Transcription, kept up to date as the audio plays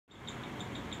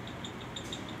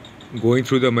Going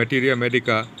through the Materia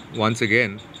Medica once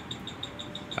again,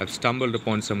 I've stumbled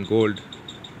upon some gold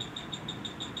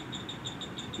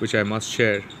which I must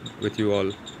share with you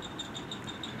all.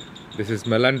 This is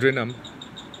Malandrinum.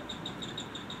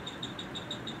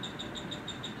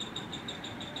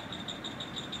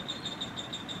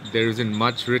 There isn't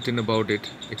much written about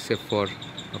it except for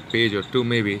a page or two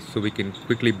maybe, so we can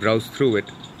quickly browse through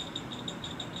it.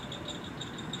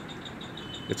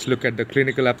 Let's look at the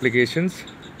clinical applications.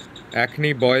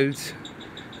 Acne, boils,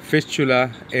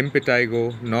 fistula,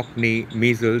 impetigo, knock-knee,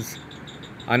 measles,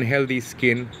 unhealthy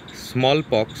skin,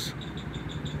 smallpox,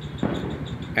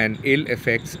 and ill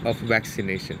effects of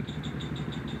vaccination.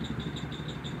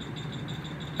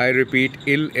 I repeat,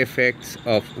 ill effects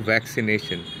of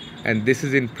vaccination. And this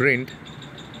is in print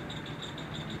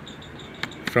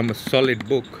from a solid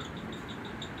book,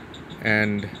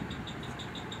 and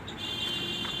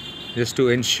just to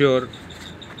ensure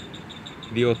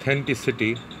the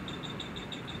authenticity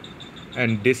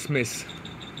and dismiss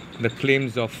the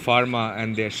claims of pharma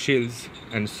and their shills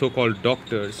and so-called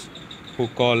doctors who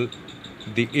call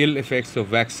the ill effects of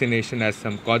vaccination as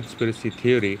some conspiracy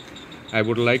theory, I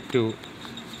would like to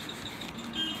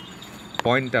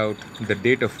point out the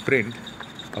date of print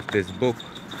of this book.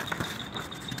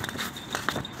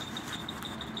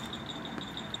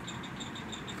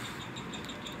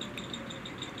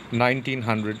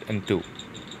 (1902).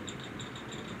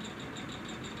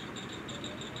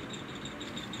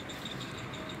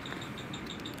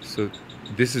 So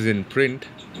this is in print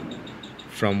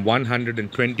from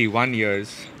 121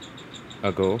 years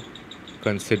ago,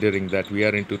 considering that we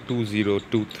are into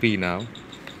 2023 now,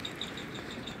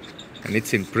 and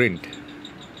it's in print.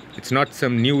 It's not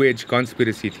some new age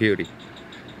conspiracy theory.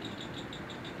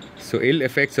 So ill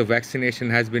effects of vaccination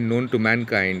has been known to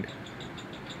mankind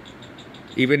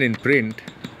even in print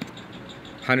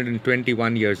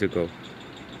 121 years ago.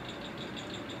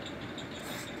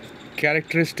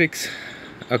 Characteristics.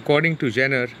 According to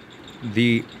Jenner,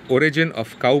 the origin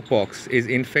of cowpox is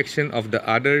infection of the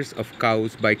udders of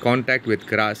cows by contact with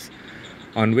grass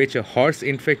on which a horse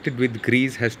infected with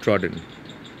grease has trodden.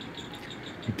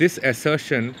 This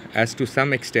assertion, as to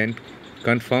some extent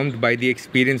confirmed by the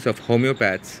experience of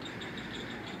homeopaths,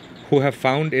 who have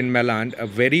found in Maland a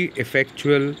very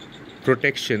effectual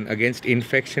protection against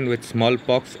infection with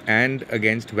smallpox and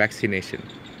against vaccination.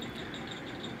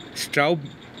 Straub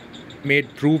made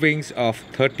provings of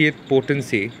 30th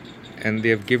potency, and they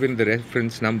have given the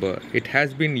reference number. It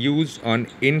has been used on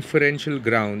inferential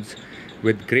grounds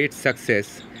with great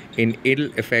success in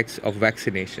ill effects of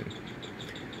vaccination.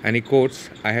 And he quotes,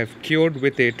 "I have cured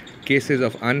with it cases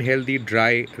of unhealthy,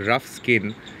 dry, rough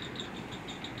skin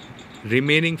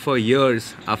remaining for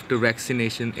years after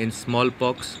vaccination in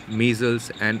smallpox,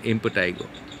 measles, and impetigo."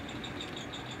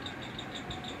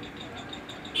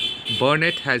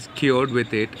 Burnett has cured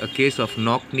with it a case of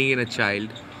knock-knee in a child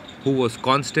who was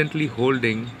constantly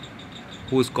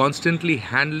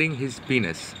handling his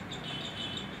penis.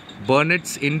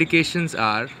 Burnett's indications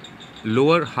are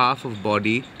lower half of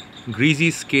body,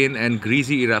 greasy skin and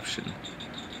greasy eruption.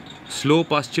 Slow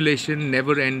pustulation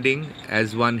never ending,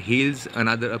 as one heals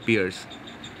another appears.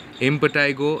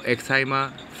 Impetigo,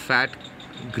 eczema, fat,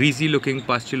 greasy looking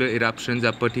pustular eruptions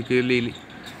are particularly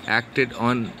acted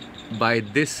on by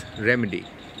this remedy.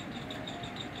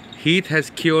 Heath has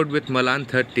cured with Maland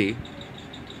 30,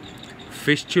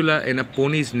 fistula in a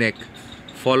pony's neck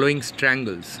following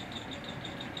strangles.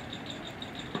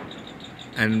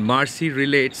 And Marcy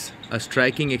relates a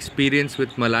striking experience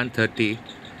with Maland 30.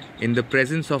 In the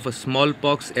presence of a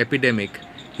smallpox epidemic,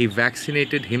 he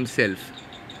vaccinated himself,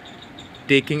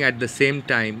 taking at the same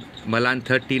time Maland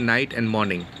 30 night and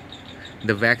morning.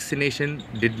 The vaccination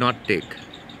did not take.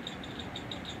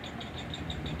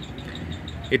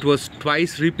 It was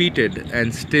twice repeated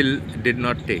and still did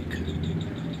not take,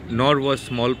 nor was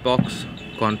smallpox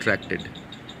contracted.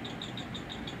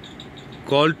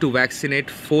 Called to vaccinate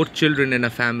 4 children in a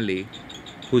family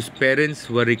whose parents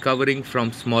were recovering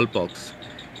from smallpox.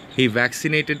 He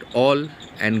vaccinated all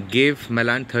and gave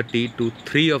Maland 30 to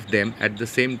 3 of them at the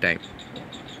same time.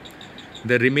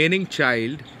 The remaining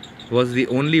child was the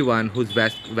only one whose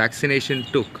vaccination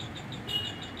took.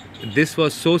 This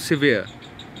was so severe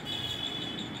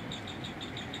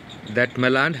that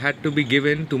Maland had to be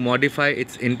given to modify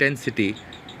its intensity,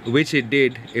 which it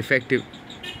did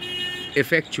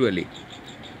effectually.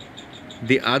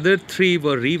 The other 3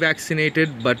 were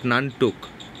revaccinated, but none took.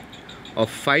 Of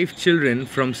 5 children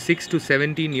from 6 to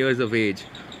 17 years of age,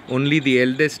 only the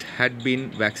eldest had been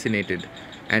vaccinated,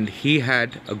 and he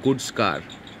had a good scar.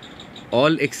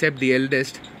 All except the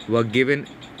eldest were given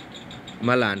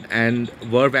Maland and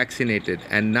were vaccinated,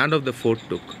 and none of the 4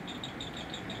 took.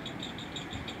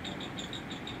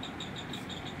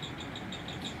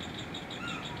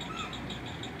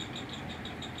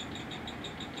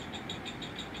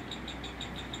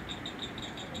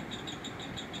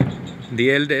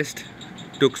 The eldest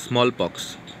took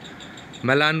smallpox.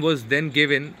 Maland was then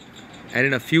given, and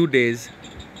in a few days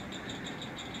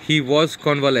he was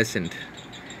convalescent.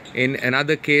 In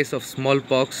another case of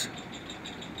smallpox,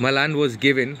 Maland was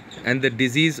given, and the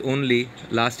disease only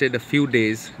lasted a few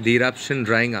days, the eruption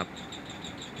drying up.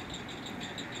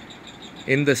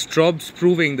 In the Straub's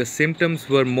proving, the symptoms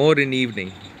were more in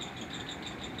evening.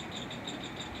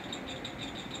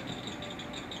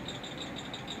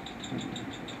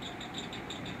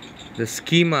 The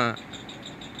schema,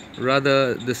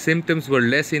 rather the symptoms were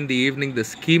less in the evening. The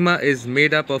schema is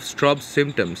made up of Straub's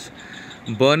symptoms.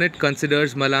 Burnett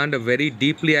considers Maland a very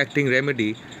deeply acting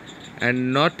remedy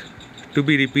and not to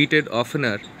be repeated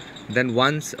oftener than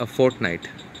once a fortnight.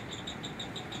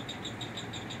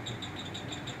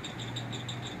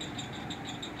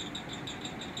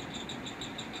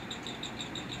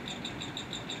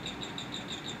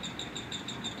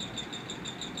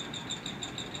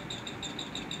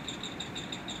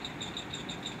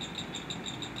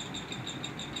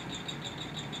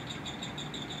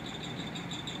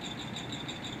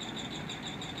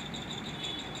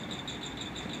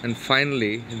 And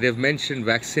finally, they've mentioned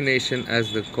vaccination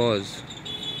as the cause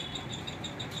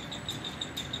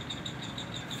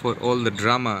for all the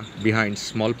drama behind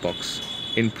smallpox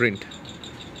in print.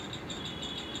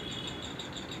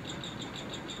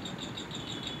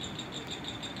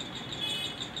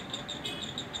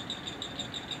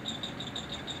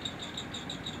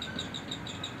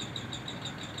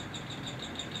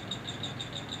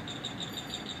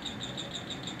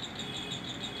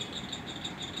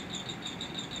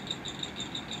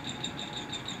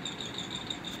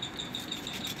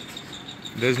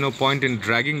 There's no point in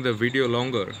dragging the video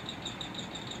longer.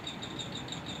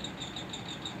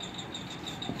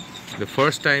 The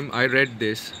first time I read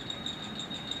this,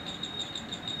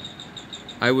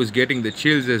 I was getting the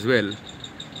chills as well,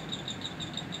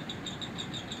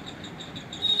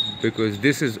 because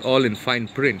this is all in fine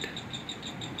print,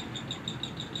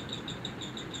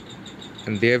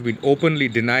 and they have been openly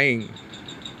denying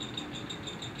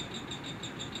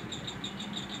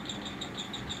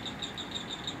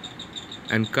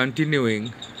and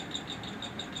continuing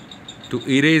to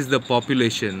erase the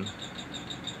population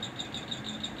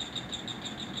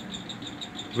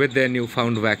with their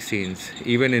newfound vaccines,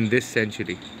 even in this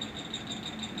century.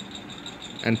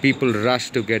 And people rush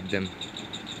to get them,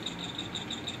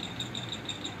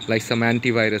 like some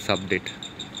antivirus update.